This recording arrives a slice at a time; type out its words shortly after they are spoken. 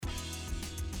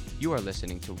You are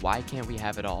listening to Why Can't We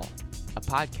Have It All, a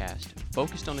podcast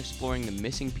focused on exploring the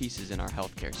missing pieces in our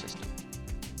healthcare system.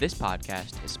 This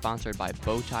podcast is sponsored by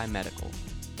Bowtie Medical,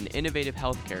 an innovative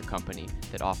healthcare company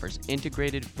that offers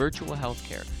integrated virtual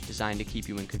healthcare designed to keep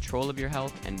you in control of your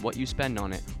health and what you spend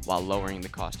on it while lowering the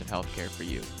cost of healthcare for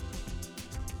you.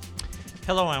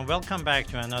 Hello and welcome back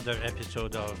to another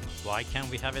episode of Why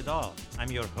Can't We Have It All? I'm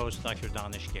your host, Dr.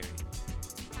 Danish Gary.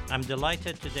 I'm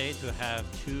delighted today to have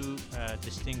two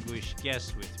distinguished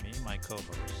guests with me, my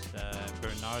co-host,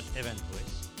 Bernard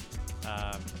Evenhuis,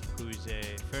 who's a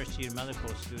first-year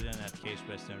medical student at Case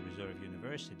Western Reserve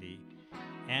University,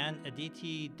 and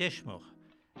Aditi Deshmukh,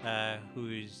 who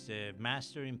is a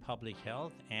master in public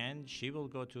health, and she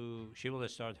will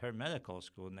start her medical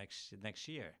school next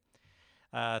year.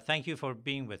 Thank you for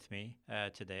being with me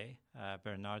today,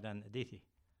 Bernard and Aditi.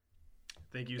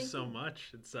 Thank you so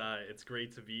much. It's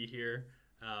great to be here.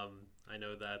 I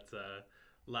know that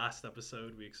last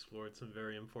episode we explored some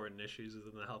very important issues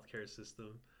within the healthcare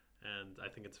system, and I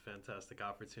think it's a fantastic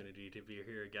opportunity to be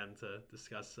here again to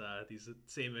discuss these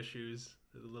same issues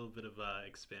with a little bit of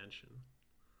expansion.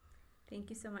 Thank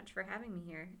you so much for having me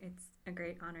here. It's a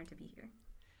great honor to be here.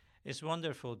 It's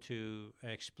wonderful to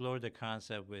explore the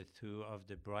concept with two of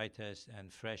the brightest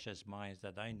and freshest minds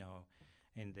that I know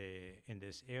in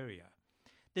this area.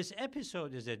 This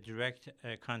episode is a direct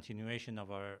continuation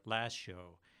of our last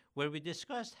show, where we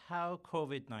discussed how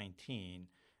COVID-19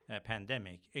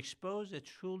 pandemic exposed a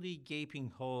truly gaping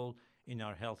hole in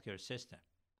our healthcare system.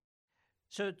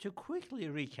 So to quickly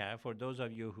recap, for those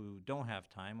of you who don't have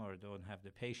time or don't have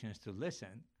the patience to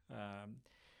listen,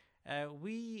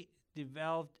 we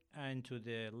developed into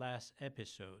the last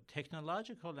episode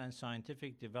technological and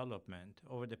scientific development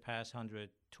over the past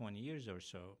 120 years or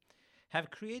so have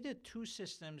created two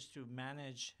systems to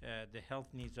manage the health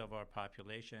needs of our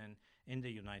population in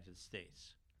the United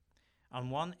States. On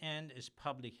one end is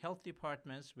public health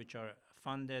departments, which are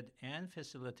funded and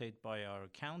facilitated by our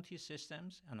county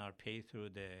systems and are paid through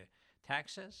the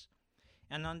taxes.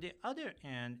 And on the other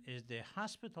end is the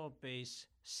hospital-based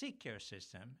sick care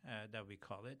system that we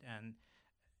call it, and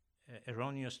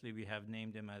erroneously we have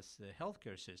named them as the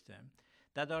healthcare system,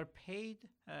 that are paid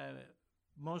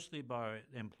mostly by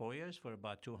employers for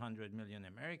about 200 million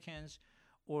Americans,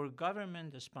 or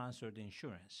government-sponsored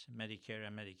insurance, Medicare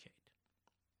and Medicaid.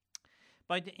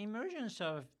 By the emergence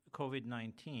of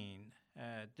COVID-19,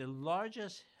 the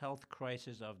largest health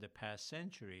crisis of the past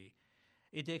century,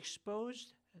 it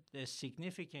exposed the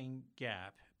significant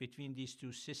gap between these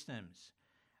two systems,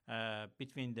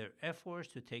 between their efforts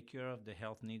to take care of the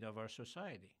health need of our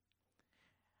society.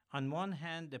 On one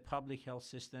hand, the public health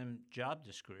system job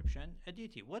description.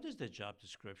 Aditi, what is the job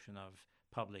description of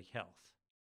public health?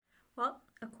 Well,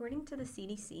 according to the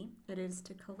CDC, it is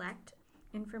to collect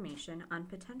information on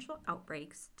potential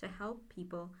outbreaks to help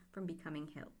people from becoming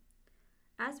ill.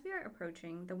 As we are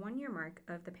approaching the 1-year mark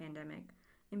of the pandemic,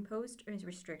 imposed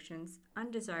restrictions,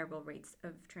 undesirable rates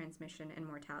of transmission and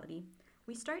mortality,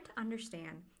 we start to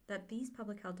understand that these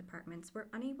public health departments were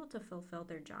unable to fulfill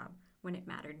their job when it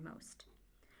mattered most.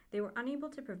 They were unable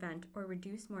to prevent or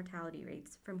reduce mortality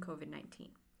rates from COVID-19.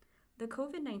 The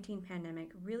COVID-19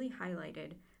 pandemic really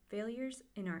highlighted failures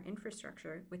in our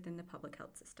infrastructure within the public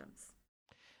health systems.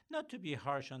 Not to be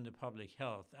harsh on the public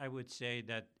health, I would say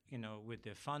that, with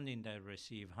the funding they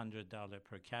received, $100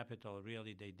 per capita,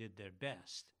 really they did their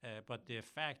best. But the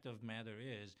fact of the matter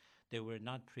is they were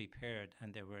not prepared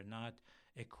and they were not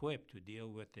equipped to deal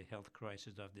with the health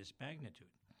crisis of this magnitude.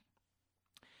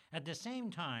 At the same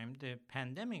time, the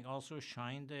pandemic also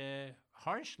shined a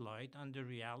harsh light on the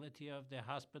reality of the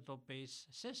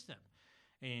hospital-based system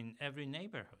in every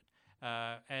neighborhood.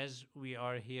 As we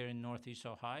are here in Northeast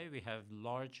Ohio, we have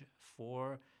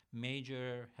 4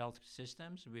 major health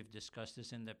systems. We've discussed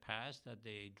this in the past, that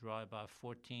they draw about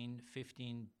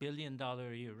 $14-15 billion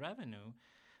a year revenue.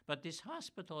 But these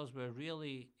hospitals were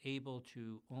really able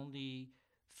to only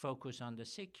focus on the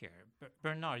sick care.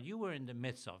 Bernard, you were in the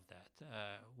midst of that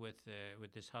with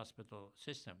this hospital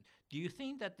system. Do you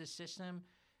think that the system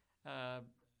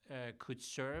could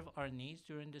serve our needs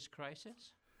during this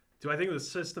crisis? Do I think the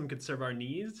system could serve our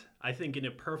needs? I think in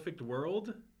a perfect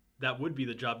world, that would be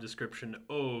the job description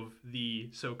of the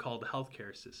so-called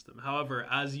healthcare system. However,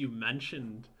 as you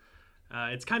mentioned,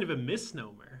 it's kind of a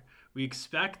misnomer. We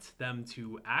expect them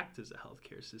to act as a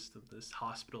healthcare system, this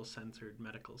hospital-centered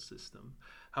medical system.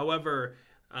 However,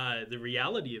 the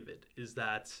reality of it is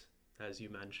that, as you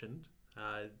mentioned,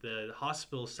 the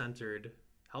hospital-centered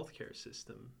healthcare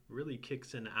system really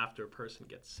kicks in after a person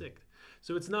gets sick.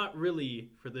 So it's not really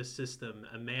for this system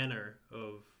a matter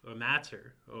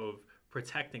of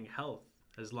protecting health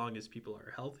as long as people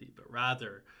are healthy, but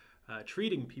rather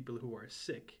treating people who are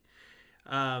sick.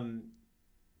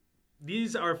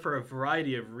 These are for a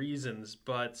variety of reasons,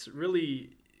 but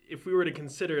really, if we were to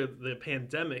consider the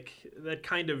pandemic, that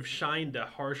kind of shined a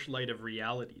harsh light of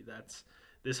reality that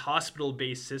this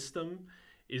hospital-based system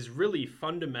is really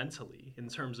fundamentally, in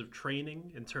terms of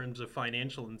training, in terms of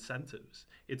financial incentives,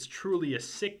 it's truly a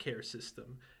sick care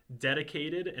system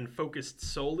dedicated and focused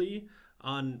solely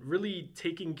on really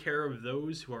taking care of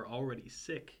those who are already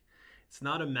sick. It's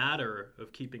not a matter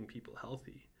of keeping people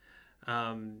healthy.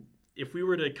 If we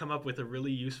were to come up with a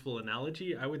really useful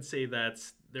analogy, I would say that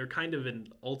they're kind of an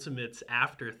ultimate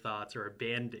afterthought or a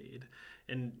band-aid.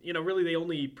 And, really they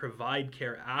only provide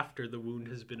care after the wound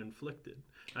has been inflicted.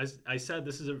 As I said,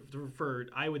 this is for,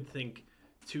 I would think,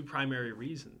 two primary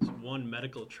reasons. One,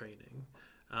 medical training.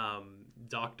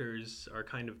 Doctors are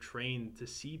kind of trained to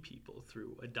see people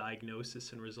through a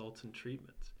diagnosis and resultant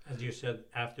treatment. As you said,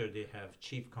 after they have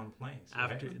chief complaints.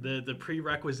 After right? the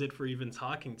prerequisite for even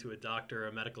talking to a doctor or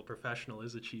a medical professional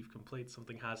is a chief complaint.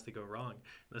 Something has to go wrong.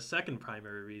 And the second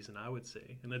primary reason, I would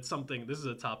say, and it's something, this is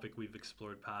a topic we've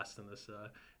explored past in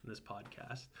this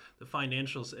podcast, the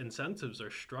financial incentives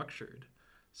are structured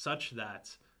such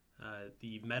that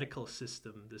the medical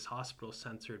system, this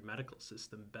hospital-centered medical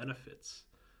system, benefits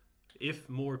if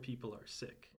more people are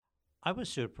sick. I was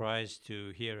surprised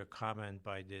to hear a comment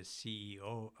by the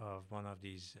CEO of one of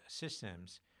these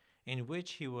systems in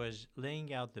which he was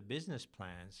laying out the business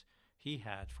plans he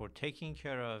had for taking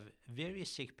care of very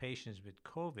sick patients with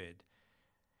COVID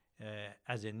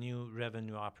as a new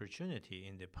revenue opportunity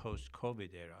in the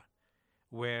post-COVID era,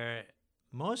 where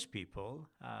most people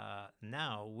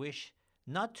now wish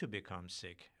not to become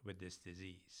sick with this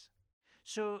disease.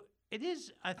 So it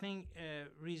is, I think,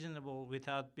 reasonable,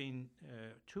 without being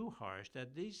too harsh,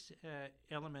 that these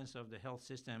elements of the health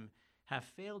system have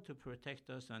failed to protect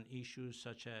us on issues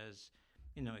such as,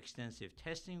 extensive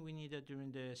testing we needed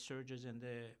during the surges in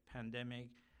the pandemic,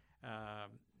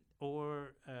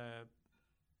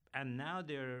 and now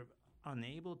they're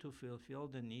unable to fulfill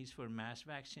the needs for mass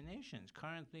vaccinations.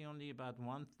 Currently, only about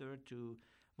 1/3 to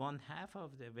 1/2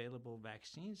 of the available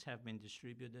vaccines have been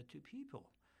distributed to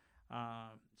people.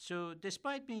 So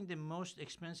despite being the most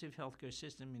expensive healthcare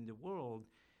system in the world,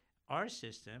 our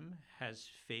system has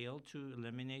failed to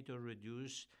eliminate or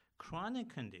reduce chronic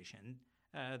conditions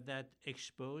that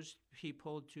expose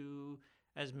people to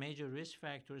as major risk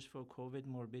factors for COVID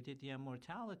morbidity and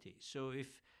mortality. So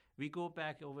if we go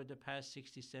back over the past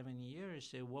 67 years,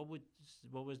 say what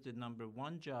was the number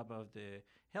one job of the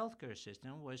healthcare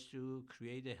system was to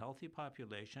create a healthy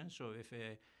population. So if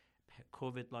a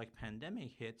COVID-like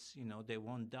pandemic hits, they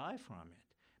won't die from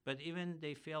it. But even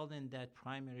they failed in that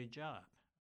primary job.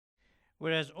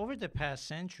 Whereas over the past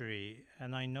century,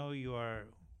 and I know you are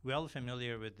well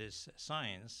familiar with this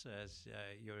science as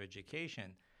your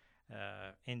education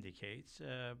indicates,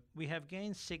 we have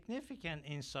gained significant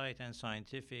insight and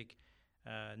scientific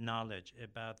knowledge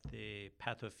about the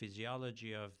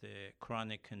pathophysiology of the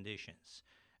chronic conditions.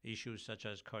 Issues such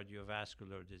as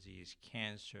cardiovascular disease,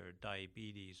 cancer,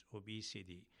 diabetes,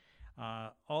 obesity,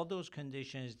 all those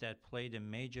conditions that played a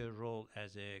major role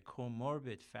as a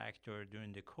comorbid factor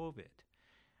during the COVID.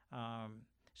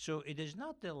 So it is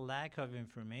not the lack of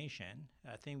information.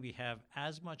 I think we have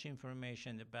as much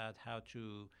information about how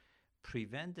to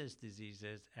prevent these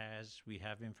diseases as we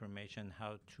have information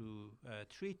how to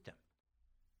treat them.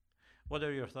 What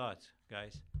are your thoughts,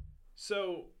 guys?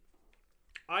 So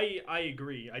I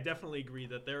agree. I definitely agree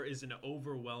that there is an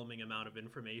overwhelming amount of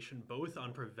information both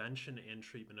on prevention and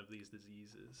treatment of these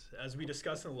diseases. As we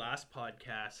discussed in the last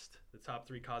podcast, the top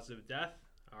 3 causes of death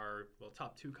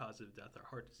top 2 causes of death are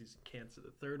heart disease and cancer.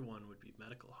 The third one would be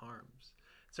medical harms.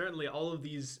 Certainly all of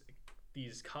these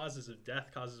causes of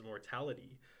death, causes of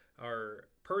mortality, are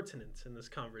pertinent in this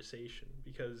conversation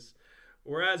because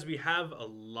whereas we have a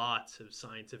lot of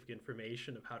scientific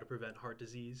information of how to prevent heart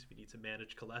disease, we need to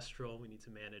manage cholesterol, we need to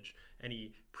manage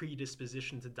any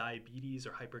predisposition to diabetes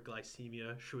or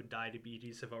hyperglycemia should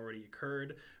diabetes have already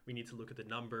occurred. We need to look at the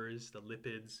numbers, the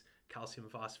lipids, calcium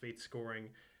phosphate scoring,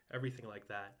 everything like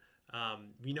that.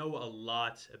 We know a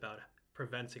lot about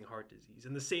preventing heart disease.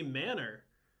 In the same manner,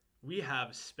 we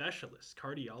have specialists,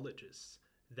 cardiologists,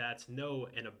 that know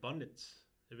an abundance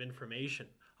of information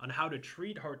on how to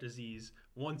treat heart disease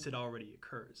once it already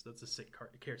occurs. That's a sick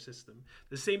care system.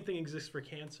 The same thing exists for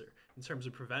cancer in terms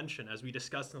of prevention. As we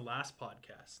discussed in the last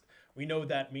podcast, we know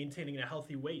that maintaining a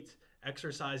healthy weight,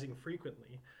 exercising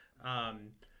frequently,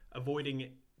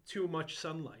 avoiding too much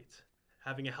sunlight,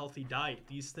 having a healthy diet,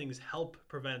 these things help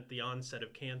prevent the onset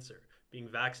of cancer, being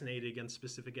vaccinated against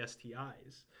specific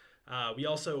STIs. We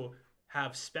also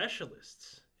have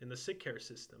specialists in the sick care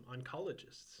system,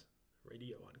 oncologists,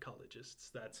 radio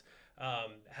oncologists, that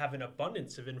have an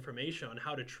abundance of information on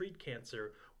how to treat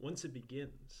cancer once it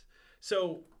begins.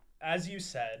 So, as you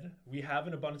said, we have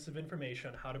an abundance of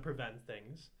information on how to prevent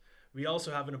things. We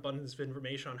also have an abundance of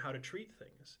information on how to treat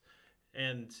things.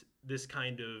 And this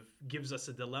kind of gives us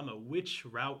a dilemma. Which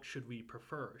route should we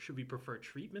prefer? Should we prefer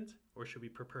treatment or should we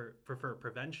prefer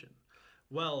prevention?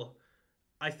 Well,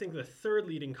 I think the third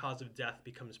leading cause of death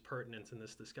becomes pertinent in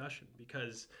this discussion,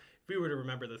 because if we were to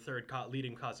remember the third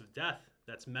leading cause of death,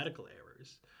 that's medical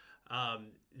errors.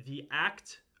 The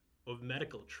act of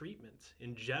medical treatment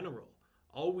in general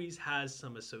always has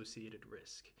some associated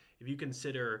risk. If you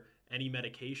consider any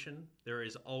medication, there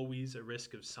is always a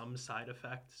risk of some side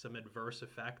effect, some adverse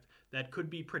effect that could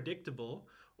be predictable,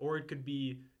 or it could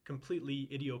be completely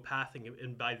idiopathic.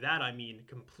 And by that, I mean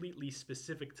completely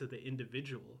specific to the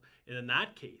individual. And in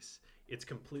that case, it's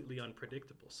completely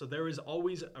unpredictable. So there is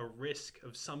always a risk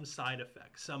of some side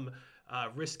effect, some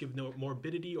risk of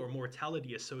morbidity or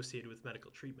mortality associated with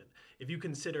medical treatment. If you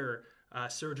consider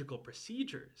surgical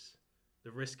procedures,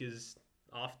 the risk is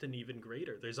often even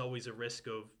greater. There's always a risk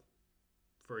of,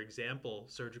 for example,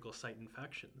 surgical site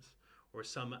infections or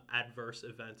some adverse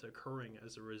event occurring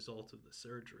as a result of the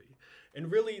surgery.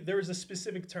 And really, there's a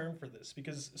specific term for this,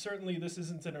 because certainly this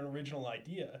isn't an original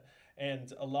idea,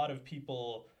 and a lot of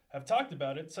people have talked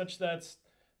about it, such that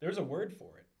there's a word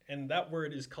for it, and that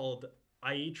word is called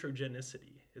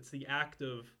iatrogenicity. It's the act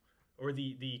of, or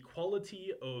the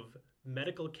quality of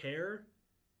medical care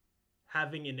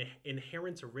having an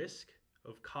inherent risk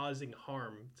of causing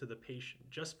harm to the patient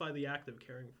just by the act of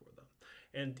caring for them.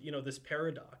 And, this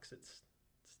paradox, it's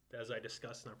as I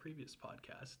discussed in our previous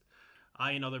podcast,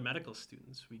 I and other medical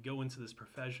students, we go into this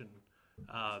profession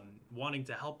wanting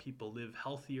to help people live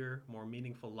healthier, more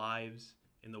meaningful lives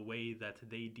in the way that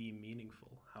they deem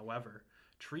meaningful. However,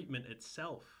 treatment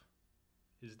itself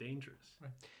is dangerous.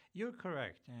 Right. You're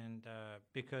correct. And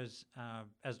because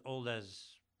as old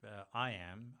as I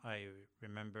am, I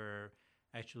remember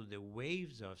actually the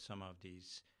waves of some of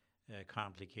these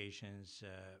complications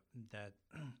that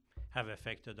have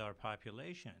affected our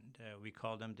population. We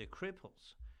call them the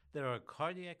cripples. There are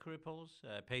cardiac cripples,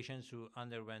 patients who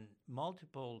underwent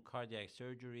multiple cardiac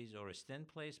surgeries or stent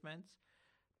placements,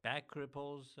 back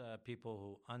cripples, people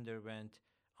who underwent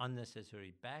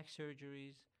unnecessary back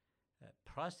surgeries,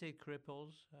 prostate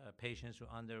cripples, patients who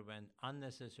underwent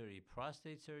unnecessary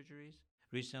prostate surgeries.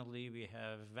 Recently, we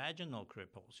have vaginal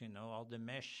cripples, all the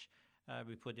mesh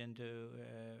we put into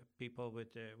people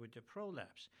with the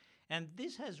prolapse. And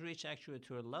this has reached actually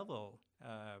to a level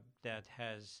that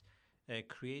has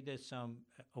created some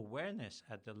awareness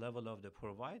at the level of the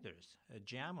providers.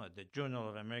 JAMA, the Journal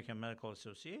of American Medical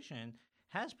Association,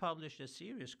 has published a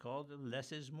series called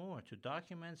Less is More to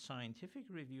document scientific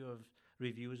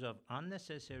reviews of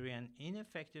unnecessary and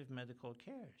ineffective medical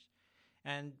cares.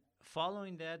 And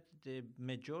following that, the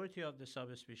majority of the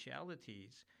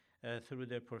subspecialties through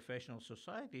their professional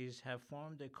societies have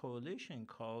formed a coalition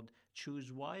called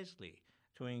Choose Wisely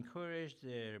to encourage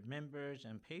their members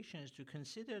and patients to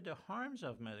consider the harms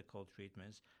of medical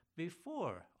treatments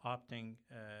before opting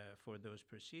for those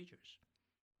procedures.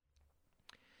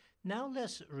 Now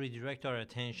let's redirect our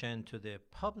attention to the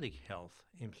public health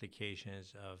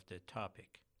implications of the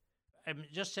topic. I'm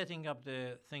just setting up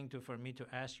the thing for me to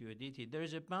ask you, Aditi. There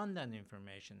is abundant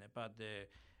information about the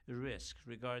risks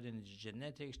regarding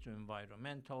genetics to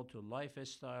environmental to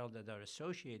lifestyle that are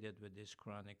associated with these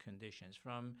chronic conditions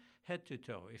from head to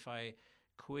toe. If I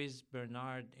quiz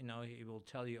Bernard, he will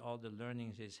tell you all the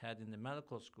learnings he's had in the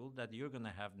medical school that you're going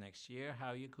to have next year,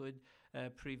 how you could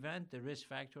prevent the risk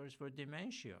factors for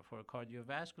dementia, for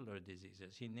cardiovascular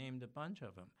diseases. He named a bunch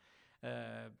of them.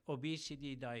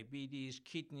 Obesity, diabetes,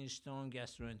 kidney stone,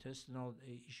 gastrointestinal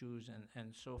issues,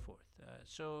 and so forth.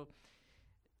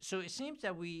 So it seems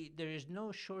that there is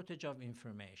no shortage of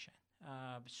information.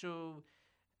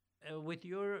 With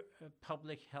your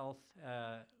public health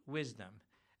wisdom,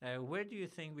 where do you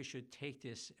think we should take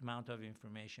this amount of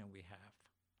information we have?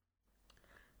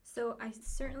 So I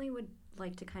certainly would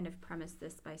like to kind of premise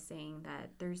this by saying that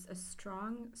there's a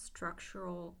strong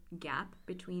structural gap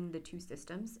between the two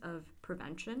systems of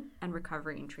prevention and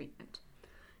recovery and treatment.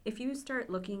 If you start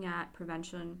looking at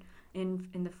prevention in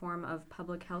the form of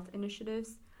public health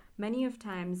initiatives, many of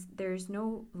times there's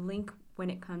no link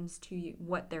when it comes to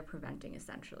what they're preventing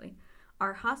essentially.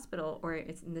 Our hospital, or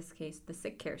it's in this case the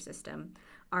sick care system,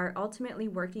 are ultimately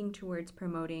working towards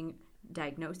promoting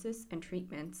diagnosis and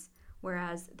treatments,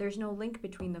 whereas there's no link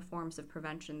between the forms of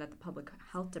prevention that the public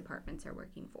health departments are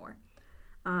working for.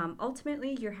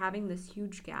 Ultimately, you're having this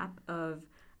huge gap of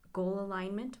goal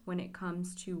alignment when it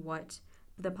comes to what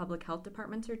the public health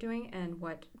departments are doing and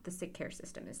what the sick care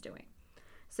system is doing.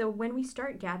 So when we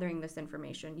start gathering this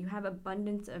information, you have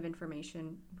abundance of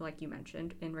information, like you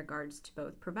mentioned, in regards to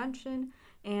both prevention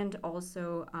and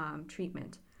also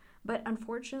treatment. But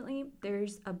unfortunately,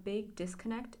 there's a big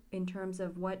disconnect in terms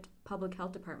of what public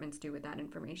health departments do with that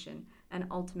information and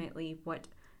ultimately what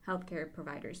healthcare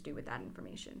providers do with that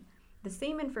information. The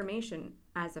same information,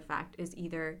 as a fact, is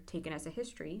either taken as a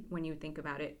history when you think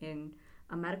about it in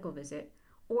a medical visit,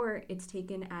 or it's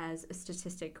taken as a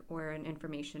statistic or an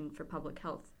information for public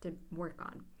health to work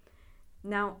on.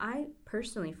 Now, I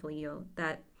personally feel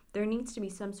that there needs to be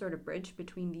some sort of bridge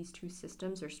between these two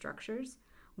systems or structures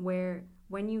where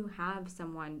when you have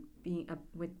someone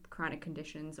with chronic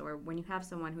conditions or when you have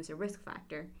someone who's a risk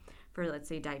factor for, let's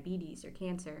say, diabetes or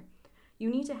cancer, you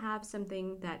need to have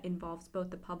something that involves both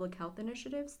the public health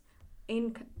initiatives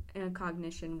in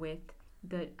cognition with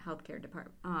the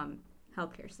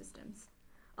healthcare systems.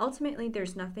 Ultimately,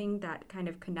 there's nothing that kind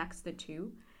of connects the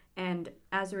two, and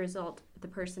as a result, the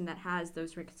person that has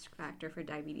those risk factor for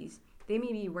diabetes, they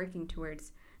may be working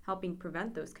towards helping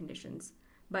prevent those conditions,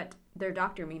 but their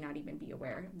doctor may not even be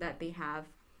aware that they have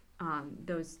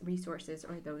those resources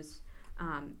or those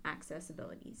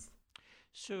accessibilities.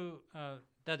 So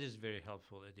that is very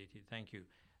helpful, Aditi. Thank you.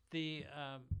 The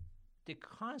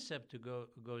concept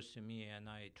goes to me, and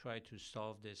I try to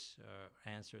solve this,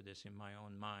 answer this in my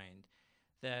own mind,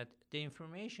 that the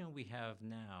information we have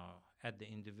now at the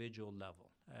individual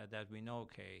level, that we know,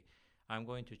 okay, I'm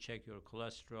going to check your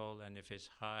cholesterol, and if it's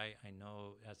high, I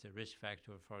know that's a risk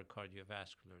factor for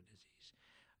cardiovascular disease.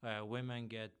 Women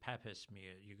get pap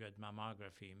smear, you get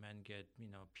mammography, men get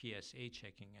PSA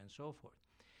checking, and so forth.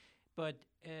 But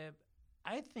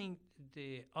I think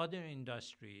the other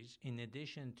industries, in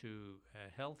addition to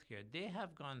healthcare, they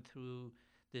have gone through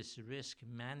this risk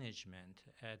management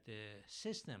at the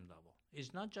system level.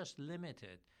 It's not just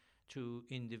limited to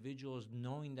individuals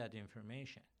knowing that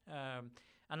information.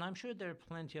 And I'm sure there are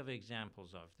plenty of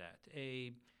examples of that.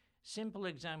 A simple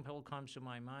example comes to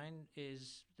my mind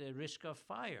is the risk of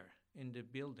fire in the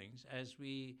buildings. As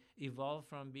we evolved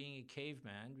from being a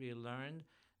caveman, we learned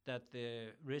that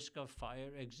the risk of fire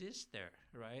exists there,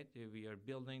 right? We are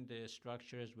building the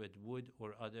structures with wood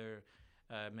or other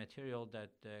material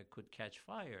that could catch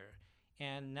fire.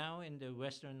 And now in the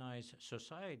westernized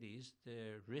societies,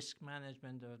 the risk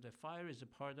management of the fire is a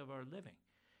part of our living.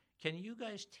 Can you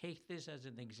guys take this as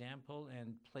an example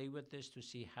and play with this to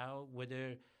see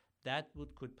whether that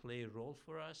could play a role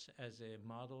for us as a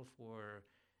model for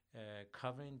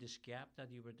covering this gap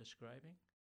that you were describing?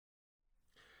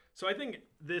 So I think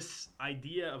this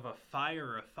idea of a fire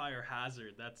or a fire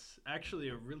hazard, that's actually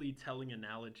a really telling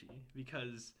analogy,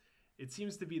 because it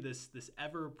seems to be this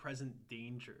ever-present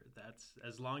danger that's,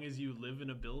 as long as you live in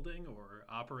a building or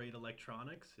operate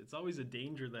electronics, it's always a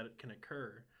danger that it can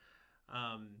occur.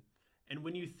 And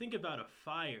when you think about a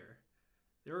fire,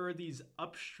 there are these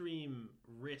upstream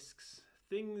risks,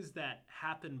 things that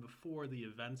happen before the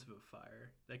events of a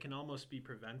fire that can almost be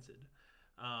prevented.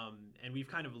 And we've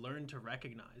kind of learned to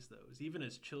recognize those. Even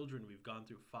as children, we've gone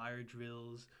through fire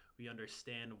drills. We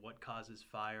understand what causes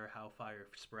fire, how fire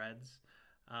spreads.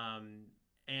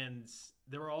 And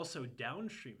there are also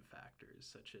downstream factors,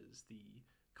 such as the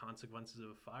consequences of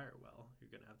a fire. Well, you're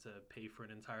going to have to pay for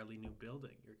an entirely new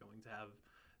building. You're going to have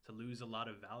to lose a lot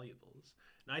of valuables.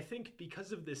 And I think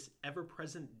because of this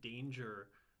ever-present danger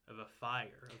of a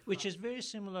fire. Which is very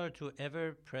similar to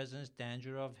ever-present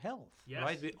danger of health, yes.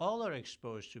 Right? We all are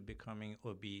exposed to becoming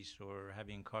obese or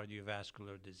having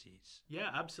cardiovascular disease.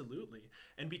 Yeah, absolutely.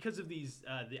 And because of these,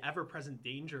 the ever-present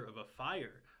danger of a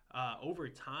fire, over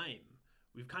time,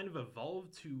 we've kind of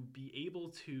evolved to be able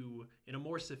to, in a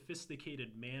more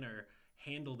sophisticated manner,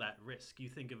 handle that risk. You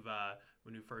think of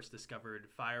when we first discovered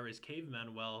fire as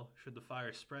cavemen, well, should the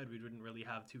fire spread, we wouldn't really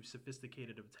have too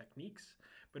sophisticated of techniques.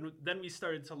 But then we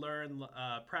started to learn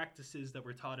practices that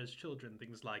were taught as children,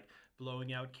 things like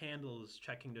blowing out candles,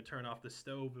 checking to turn off the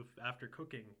stove after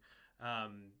cooking,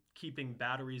 keeping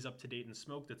batteries up to date in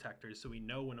smoke detectors so we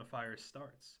know when a fire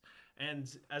starts.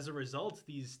 And as a result,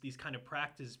 these kind of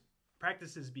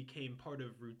practices became part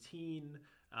of routine,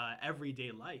 everyday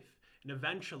life. And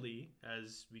eventually,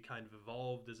 as we kind of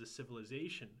evolved as a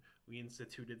civilization, we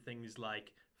instituted things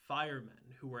like firemen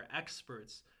who were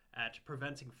experts at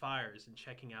preventing fires and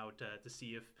checking out to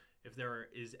see if there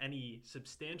is any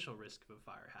substantial risk of a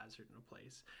fire hazard in a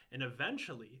place. And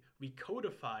eventually, we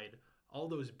codified all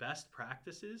those best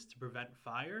practices to prevent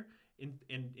fire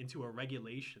into a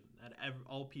regulation that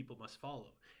all people must follow.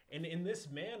 And in this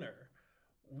manner,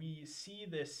 we see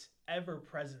this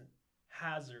ever-present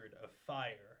hazard of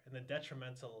fire and the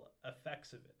detrimental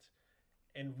effects of it.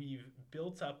 And we've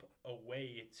built up a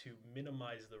way to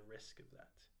minimize the risk of that.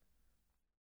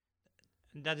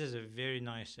 That is a very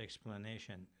nice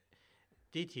explanation.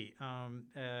 DT,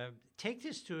 take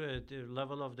this to the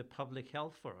level of the public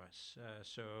health for us.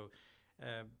 So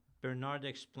Bernard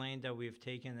explained that we've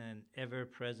taken an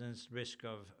ever-present risk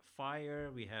of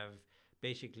fire. We have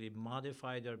basically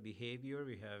modified our behavior.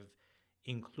 We have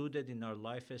included in our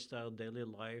lifestyle, daily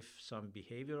life, some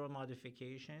behavioral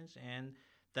modifications, and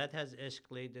that has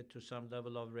escalated to some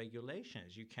level of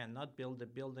regulations. You cannot build a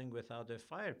building without a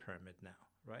fire permit now,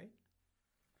 right?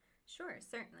 Sure,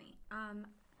 certainly.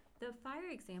 The fire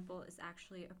example is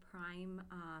actually a prime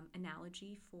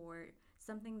analogy for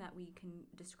something that we can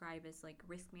describe as like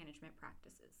risk management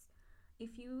practices.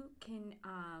 If you can,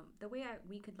 the way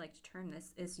we could like to term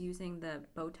this is using the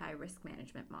Bowtie risk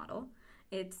management model.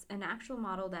 It's an actual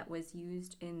model that was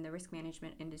used in the risk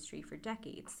management industry for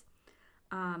decades.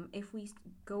 If we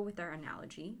go with our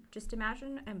analogy, just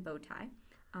imagine a bow tie.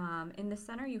 In the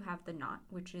center, you have the knot,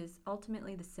 which is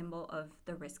ultimately the symbol of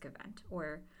the risk event,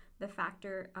 or the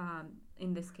factor,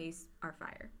 in this case, our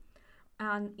fire.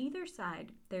 On either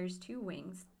side, there's two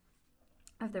wings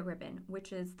of the ribbon,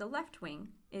 which is the left wing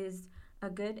is a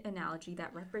good analogy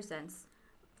that represents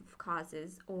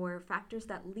causes or factors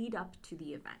that lead up to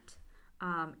the event.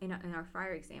 In our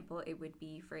fire example, it would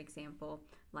be, for example,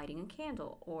 lighting a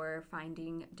candle or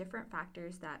finding different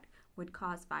factors that would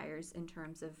cause fires in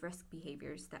terms of risk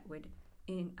behaviors that would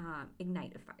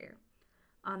ignite a fire.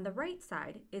 On the right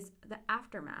side is the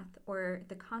aftermath or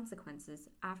the consequences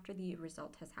after the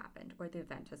result has happened or the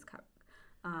event has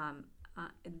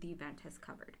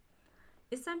covered.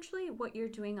 Essentially, what you're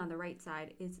doing on the right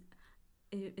side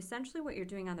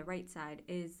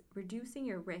is reducing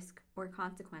your risk or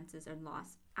consequences and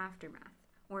loss aftermath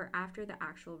or after the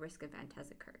actual risk event has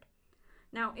occurred.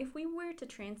 Now, if we were to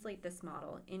translate this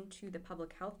model into the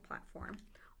public health platform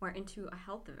or into a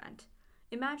health event,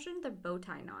 imagine the bow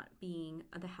tie knot being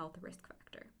the health risk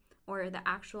factor or the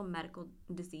actual medical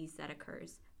disease that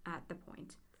occurs at the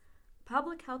point.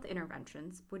 Public health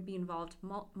interventions would be involved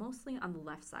mostly on the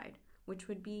left side, which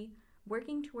would be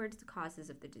working towards the causes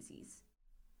of the disease.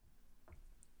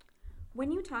 When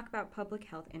you talk about public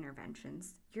health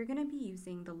interventions, you're going to be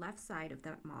using the left side of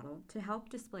that model to help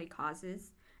display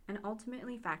causes and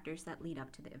ultimately factors that lead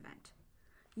up to the event.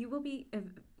 You will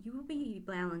be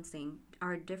balancing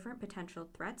our different potential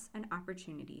threats and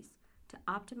opportunities to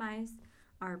optimize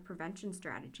our prevention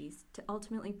strategies to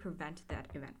ultimately prevent that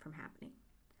event from happening.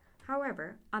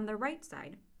 However, on the right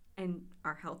side, in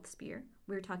our health sphere,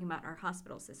 we're talking about our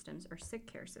hospital systems or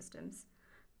sick care systems.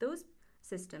 Those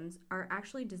systems are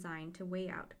actually designed to weigh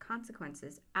out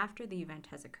consequences after the event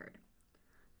has occurred.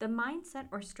 The mindset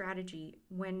or strategy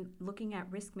when looking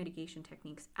at risk mitigation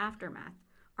techniques aftermath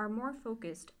are more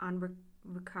focused on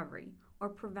recovery or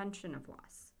prevention of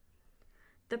loss.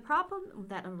 The problem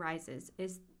that arises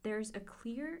is there's a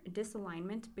clear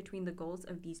disalignment between the goals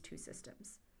of these two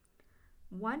systems.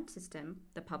 One system,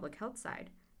 the public health side,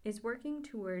 is working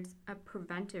towards a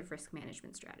preventive risk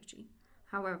management strategy.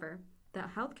 However, the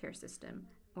healthcare system,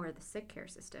 or the sick care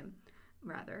system,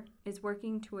 rather, is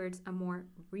working towards a more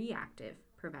reactive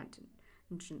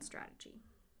prevention strategy.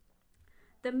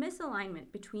 The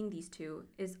misalignment between these two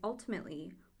is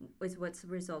what's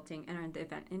resulting in the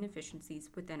event inefficiencies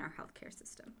within our healthcare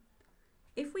system.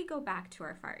 If we go back to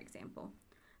our fire example,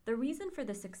 the reason for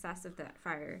the success of that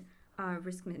fire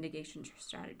risk mitigation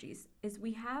strategies is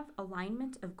we have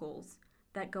alignment of goals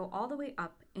that go all the way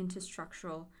up into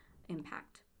structural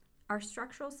impact. Our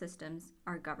structural systems,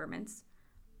 our governments,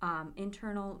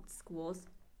 internal schools,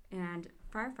 and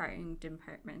firefighting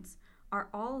departments are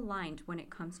all aligned when it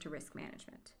comes to risk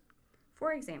management.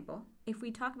 For example, if we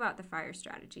talk about the fire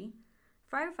strategy,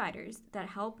 firefighters that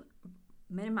help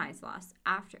minimize loss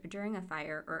during a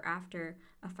fire or after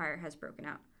a fire has broken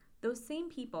out, those same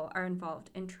people are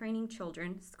involved in training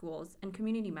children, schools, and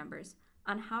community members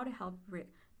on how to help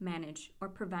manage or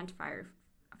prevent fire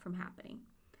from happening.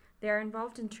 They are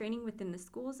involved in training within the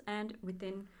schools and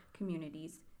within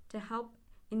communities to help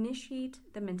initiate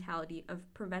the mentality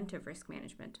of preventive risk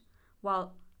management,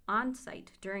 while on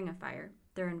site during a fire,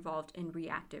 they're involved in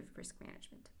reactive risk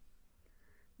management.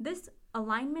 This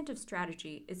alignment of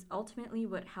strategy is ultimately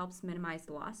what helps minimize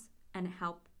loss and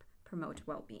help promote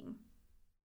well-being.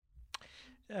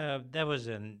 That was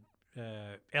an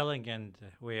elegant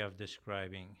way of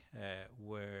describing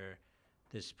where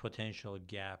this potential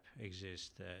gap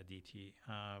exists, DT.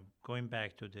 Going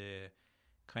back to the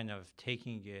kind of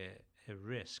taking a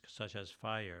risk such as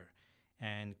fire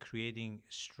and creating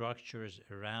structures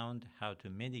around how to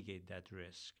mitigate that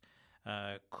risk.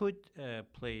 could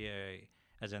play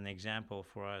as an example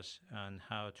for us on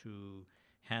how to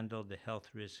handle the health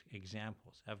risk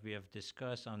examples. As we have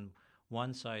discussed, on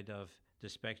one side of the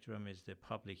spectrum is the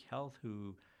public health,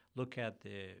 who look at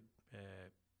the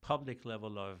public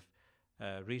level of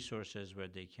resources where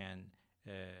they can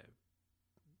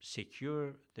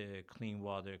secure the clean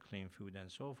water, clean food,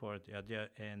 and so forth. The other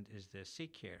end is the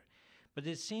sick care. But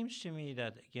it seems to me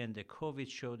that, again, the COVID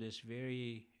showed this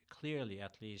very clearly,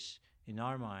 at least in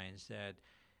our minds,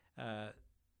 that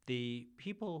the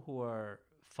people who are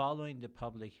following the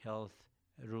public health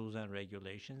rules and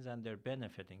regulations, and they're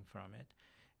benefiting from it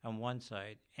on one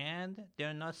side, and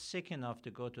they're not sick enough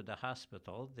to go to the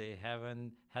hospital. They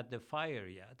haven't had the fire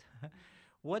yet.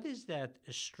 What is that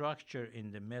structure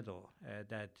in the middle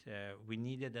that we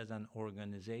needed as an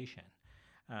organization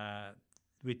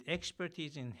with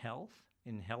expertise in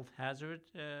health hazard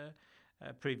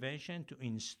prevention, to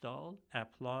install,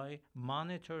 apply,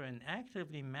 monitor, and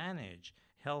actively manage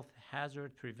health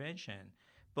hazard prevention,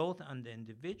 both on the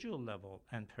individual level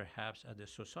and perhaps at the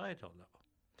societal level?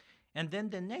 And then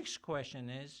the next question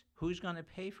is, who's going to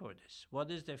pay for this?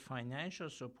 What is the financial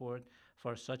support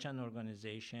for such an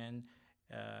organization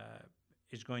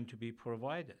is going to be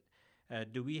provided?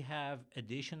 Do we have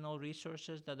additional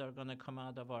resources that are going to come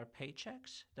out of our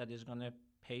paychecks that is going to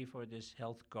pay for these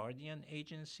health guardian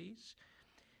agencies?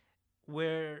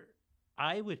 Where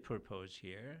I would propose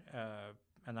here,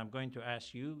 and I'm going to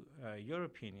ask you your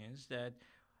opinions, that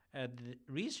the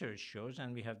research shows,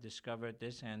 and we have discovered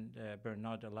this, and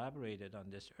Bernard elaborated on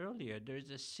this earlier, there's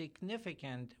a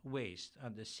significant waste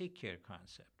on the sick care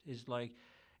concept. It's like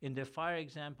in the fire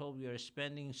example, we are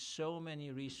spending so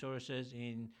many resources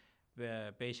in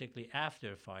basically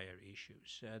after fire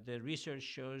issues. The research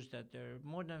shows that there are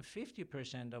more than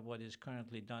 50% of what is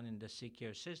currently done in the sick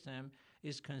care system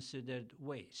is considered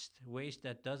waste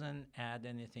that doesn't add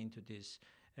anything to this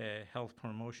health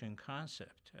promotion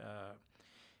concept.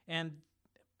 And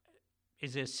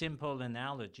it's a simple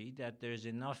analogy that there's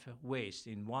enough waste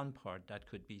in one part that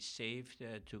could be saved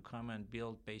to come and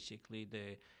build basically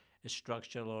the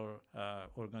structural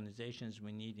organizations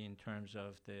we need in terms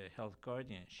of the health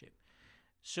guardianship.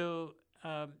 So,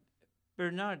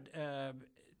 Bernard,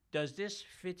 does this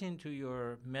fit into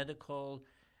your medical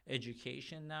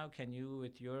education now? Can you,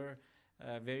 with your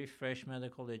very fresh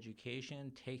medical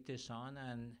education, take this on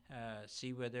and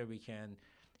see whether we can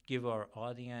give our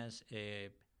audience a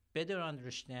better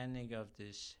understanding of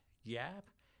this gap,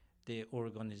 the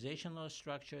organizational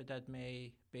structure that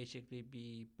may basically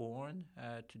be born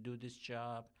to do this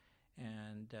job,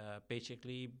 and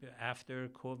basically after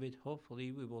COVID,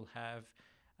 hopefully we will have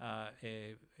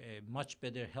a much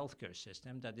better healthcare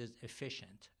system that is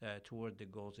efficient toward the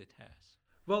goals it has?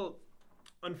 Well,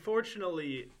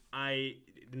 unfortunately,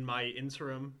 in my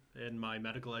interim in my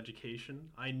medical education,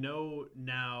 I now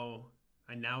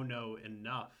know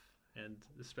enough, and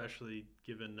especially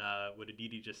given what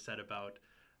Aditi just said about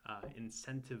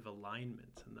incentive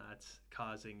alignment, and that's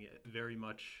causing very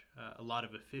much a lot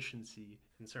of efficiency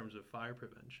in terms of fire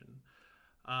prevention.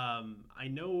 I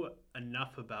know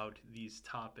enough about these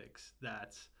topics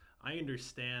that I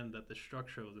understand that the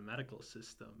structure of the medical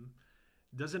system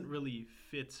doesn't really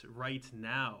fit right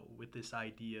now with this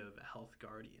idea of a health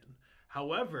guardian.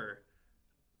 However,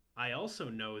 I also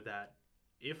know that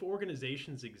if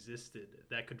organizations existed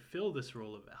that could fill this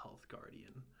role of a health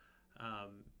guardian,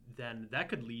 then that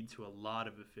could lead to a lot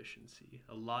of efficiency,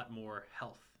 a lot more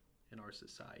health in our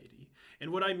society.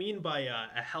 And what I mean by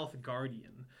a health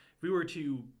guardian, if we were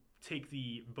to take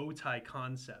the bow tie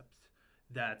concept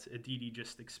that Aditi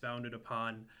just expounded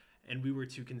upon, and we were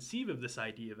to conceive of this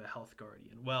idea of a health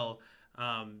guardian, well,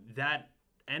 that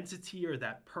entity or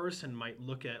that person might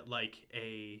look at like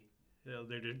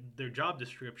their job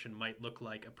description might look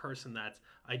like a person that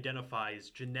identifies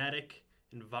genetic,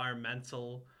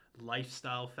 environmental,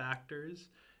 lifestyle factors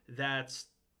that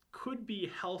could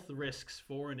be health risks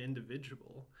for an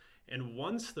individual. And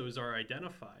once those are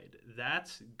identified,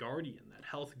 that guardian, that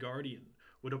health guardian,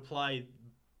 would apply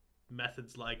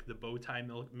methods like the bow tie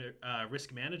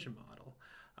risk management model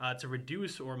to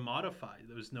reduce or modify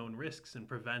those known risks and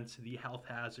prevent the health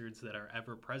hazards that are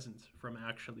ever present from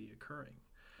actually occurring.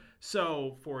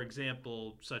 So, for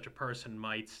example, such a person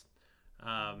might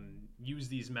use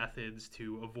these methods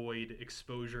to avoid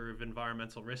exposure of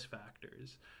environmental risk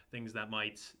factors, things that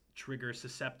might trigger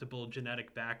susceptible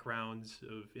genetic backgrounds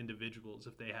of individuals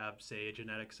if they have, say, a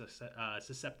genetic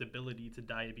susceptibility to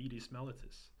diabetes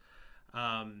mellitus.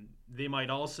 They might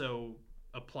also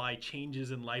apply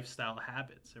changes in lifestyle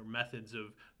habits or methods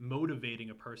of motivating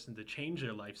a person to change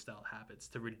their lifestyle habits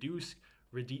to reduce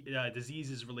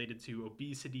diseases related to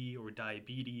obesity or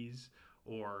diabetes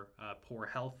or poor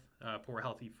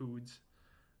healthy foods.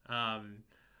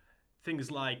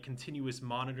 Things like continuous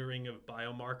monitoring of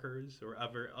biomarkers or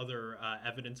other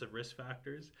evidence of risk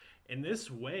factors. In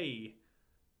this way,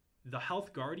 the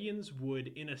health guardians would,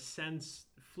 in a sense,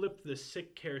 flip the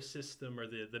sick care system or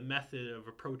the method of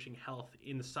approaching health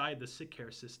inside the sick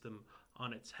care system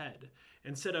on its head.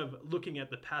 Instead of looking at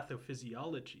the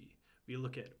pathophysiology, we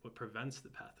look at what prevents the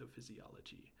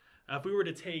pathophysiology. If we were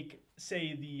to take,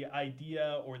 say, the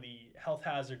idea or the health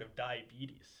hazard of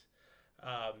diabetes,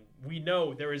 we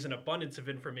know there is an abundance of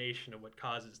information on what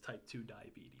causes type 2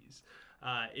 diabetes.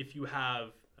 If you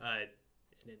have an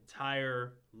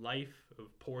entire life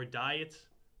of poor diet,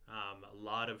 a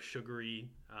lot of sugary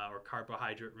or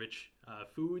carbohydrate-rich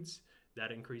foods,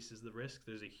 that increases the risk.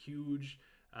 There's a huge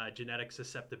genetic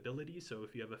susceptibility. So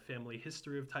if you have a family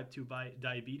history of type 2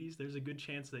 diabetes, there's a good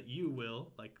chance that you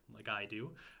will, like I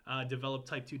do, develop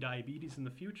type 2 diabetes in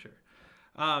the future.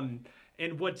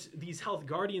 And what these health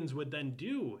guardians would then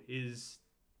do is,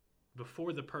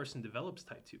 before the person develops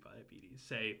type 2 diabetes,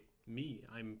 say, me,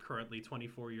 I'm currently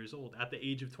 24 years old. At the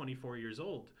age of 24 years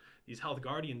old, these health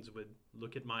guardians would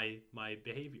look at my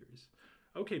behaviors.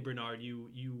 Okay, Bernard,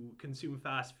 you consume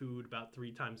fast food about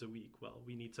 3 times a week. Well,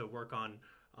 we need to work on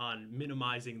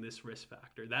minimizing this risk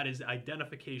factor. That is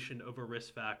identification of a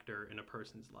risk factor in a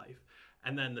person's life.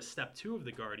 And then the step 2 of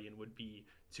the guardian would be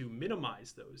to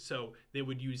minimize those. So they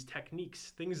would use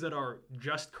techniques, things that are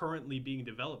just currently being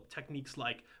developed, techniques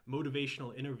like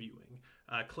motivational interviewing,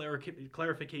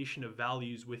 clarification of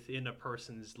values within a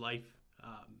person's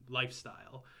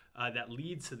lifestyle that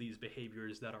leads to these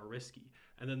behaviors that are risky.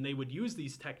 And then they would use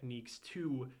these techniques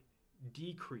to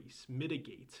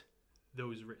mitigate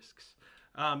those risks.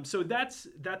 So that's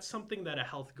something that a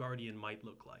health guardian might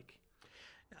look like.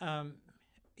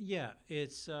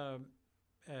 It's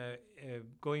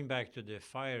going back to the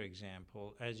fire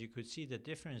example. As you could see, the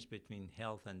difference between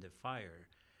health and the fire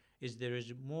is there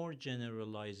is more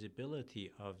generalizability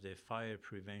of the fire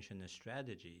prevention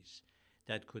strategies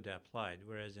that could be applied.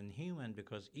 Whereas in human,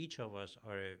 because each of us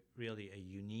are really a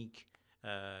unique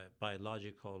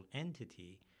biological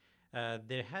entity,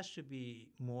 there has to be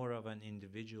more of an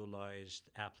individualized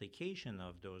application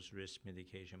of those risk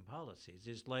mitigation policies.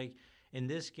 It's like, in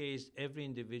this case, every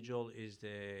individual is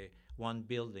the one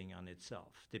building on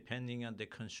itself, depending on the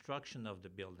construction of the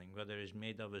building, whether it's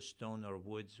made of a stone or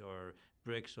woods or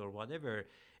bricks or whatever.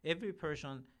 Every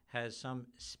person has some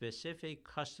specific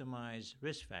customized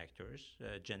risk factors,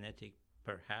 genetic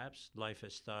perhaps,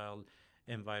 lifestyle,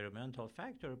 environmental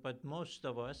factor, but most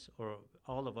of us or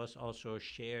all of us also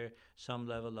share some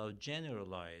level of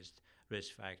generalized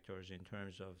risk factors in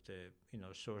terms of the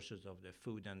sources of the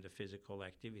food and the physical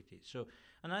activity. So,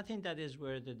 and I think that is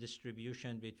where the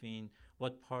distribution between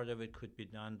what part of it could be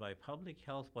done by public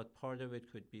health, what part of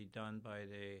it could be done by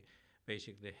the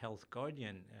basically health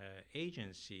guardian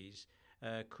agencies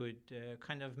could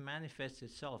kind of manifest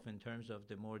itself in terms of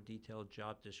the more detailed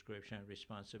job description and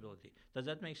responsibility. Does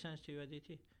that make sense to you,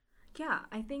 Aditi? Yeah,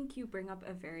 I think you bring up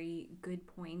a very good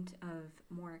point of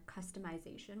more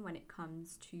customization when it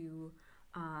comes to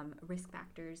risk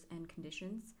factors and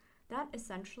conditions. That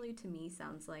essentially to me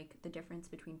sounds like the difference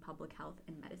between public health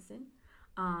and medicine.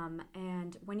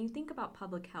 And when you think about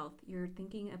public health, you're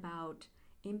thinking about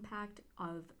impact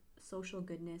of social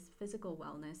goodness, physical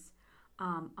wellness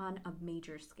on a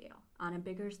major scale, on a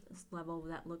bigger level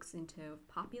that looks into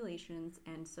populations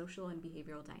and social and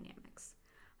behavioral dynamics.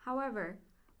 However,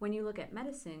 when you look at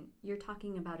medicine, you're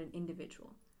talking about an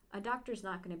individual. A doctor's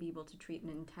not going to be able to treat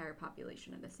an entire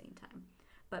population at the same time.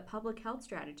 But public health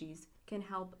strategies can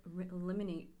help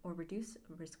eliminate or reduce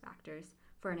risk factors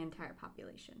for an entire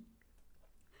population.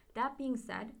 That being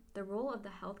said, the role of the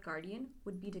health guardian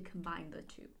would be to combine the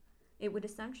two. It would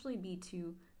essentially be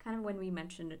to, kind of when we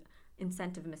mentioned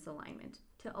incentive misalignment,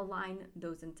 to align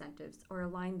those incentives or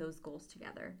align those goals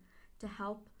together to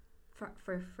help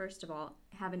for first of all,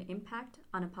 have an impact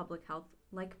on a public health,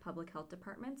 like public health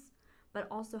departments, but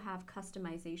also have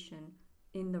customization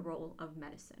in the role of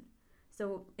medicine.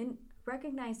 So in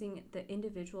recognizing the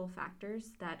individual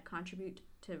factors that contribute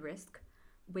to risk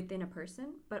within a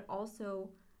person, but also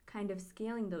kind of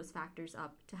scaling those factors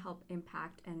up to help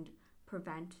impact and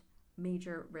prevent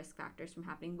major risk factors from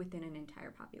happening within an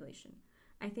entire population.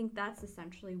 I think that's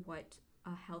essentially what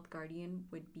a health guardian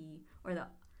would be, or the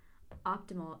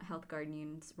optimal health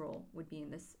guardian's role would be in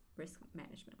this risk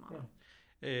management model.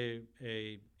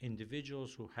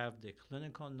 Individuals who have the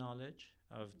clinical knowledge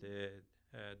of the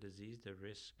disease, the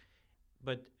risk,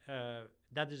 but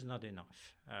that is not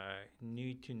enough.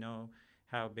 Need to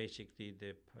how basically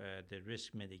the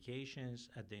risk medications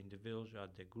at the individual,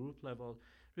 at the group level,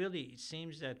 really it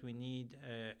seems that we need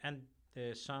a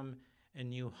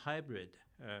new hybrid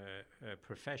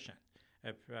profession,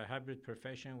 a hybrid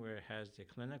profession where it has the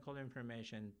clinical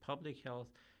information, public health,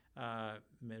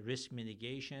 risk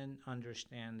mitigation,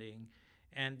 understanding,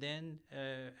 and then,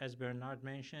 as Bernard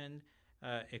mentioned,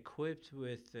 equipped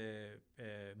with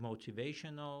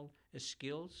motivational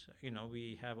skills.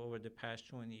 We have over the past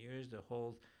 20 years, the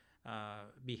whole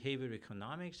behavior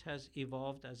economics has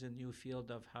evolved as a new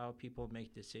field of how people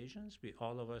make decisions.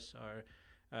 All of us are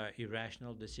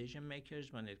irrational decision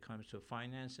makers when it comes to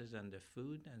finances and the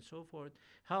food and so forth.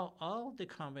 How all the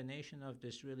combination of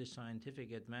this really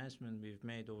scientific advancement we've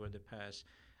made over the past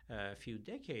few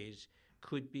decades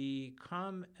could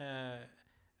become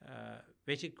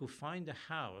basically find a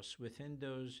house within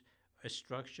those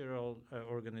structural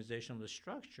organizational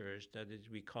structures that is,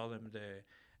 we call them the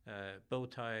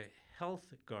Bowtie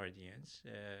Health Guardians,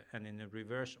 and in the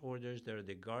reverse orders, they're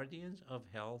the guardians of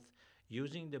health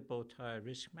using the Bowtie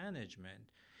risk management.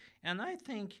 And I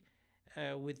think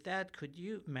with that, could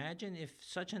you imagine if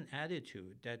such an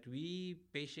attitude that we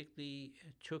basically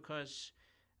took us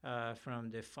from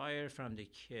the fire, from the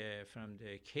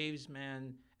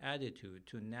caveman attitude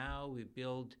to now we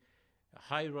build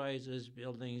high-rises,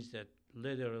 buildings that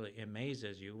literally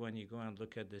amazes you when you go and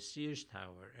look at the Sears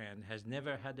Tower and has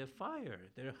never had a fire.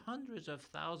 There are hundreds of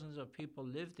thousands of people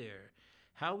live there.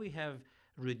 How we have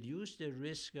reduced the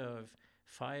risk of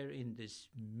fire in these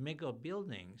mega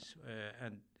buildings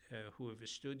and who have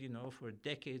stood, for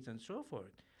decades and so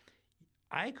forth.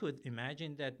 I could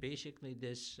imagine that basically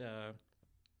this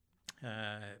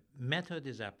method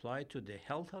is applied to the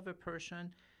health of a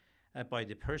person by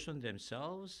the person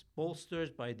themselves,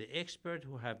 bolstered by the expert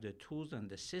who have the tools and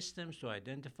the systems to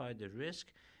identify the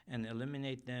risk and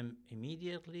eliminate them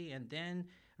immediately. And then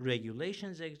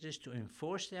regulations exist to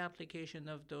enforce the application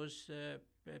of those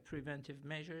preventive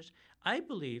measures. I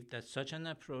believe that such an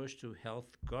approach to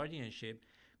health guardianship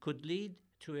could lead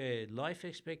to a life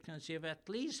expectancy of at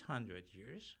least 100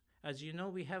 years. As you know,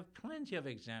 we have plenty of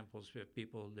examples where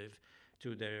people live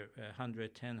to their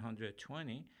 110,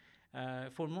 120.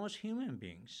 For most human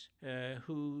beings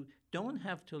who don't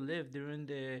have to live during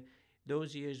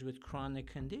those years with chronic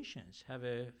conditions, have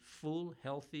a full,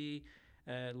 healthy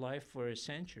life for a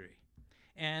century.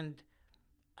 And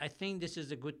I think this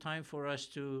is a good time for us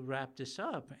to wrap this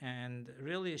up and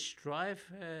really strive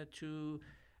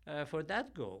for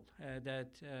that goal,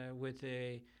 that with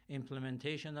the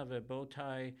implementation of a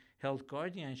Bowtie health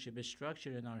guardianship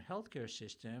structure in our healthcare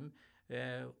system,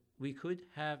 we could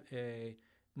have a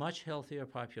much healthier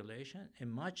population, a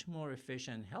much more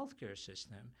efficient healthcare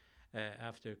system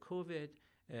after COVID,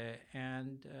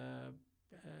 and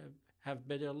have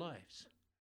better lives.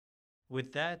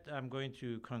 With that, I'm going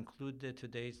to conclude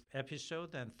today's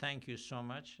episode, and thank you so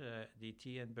much,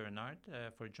 Aditi and Bernard,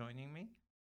 for joining me.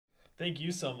 Thank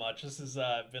you so much. This has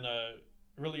been a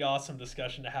really awesome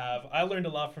discussion to have. I learned a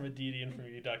lot from Aditi and from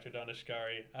you, Dr.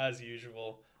 Daneshkari, as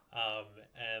usual.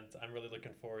 And I'm really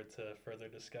looking forward to further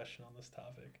discussion on this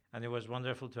topic. And it was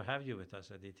wonderful to have you with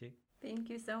us, Aditi. Thank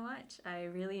you so much. I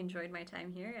really enjoyed my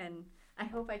time here, and I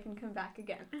hope I can come back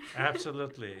again.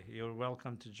 Absolutely. You're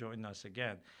welcome to join us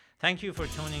again. Thank you for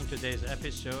tuning today's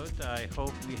episode. I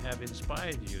hope we have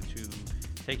inspired you to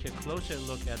take a closer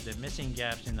look at the missing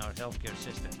gaps in our healthcare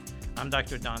system. I'm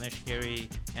Dr. Daneshkari,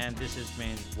 and this has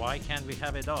been Why Can't We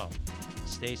Have It All?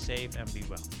 Stay safe and be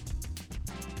well.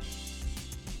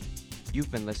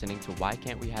 You've been listening to Why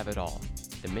Can't We Have It All?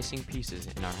 The Missing Pieces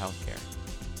in Our Healthcare.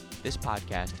 This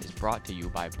podcast is brought to you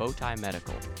by Bowtie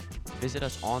Medical. Visit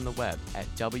us on the web at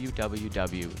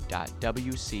www.wcwha.com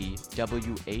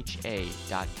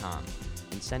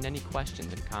and send any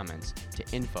questions and comments to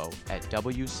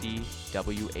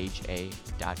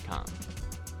info@wcwha.com.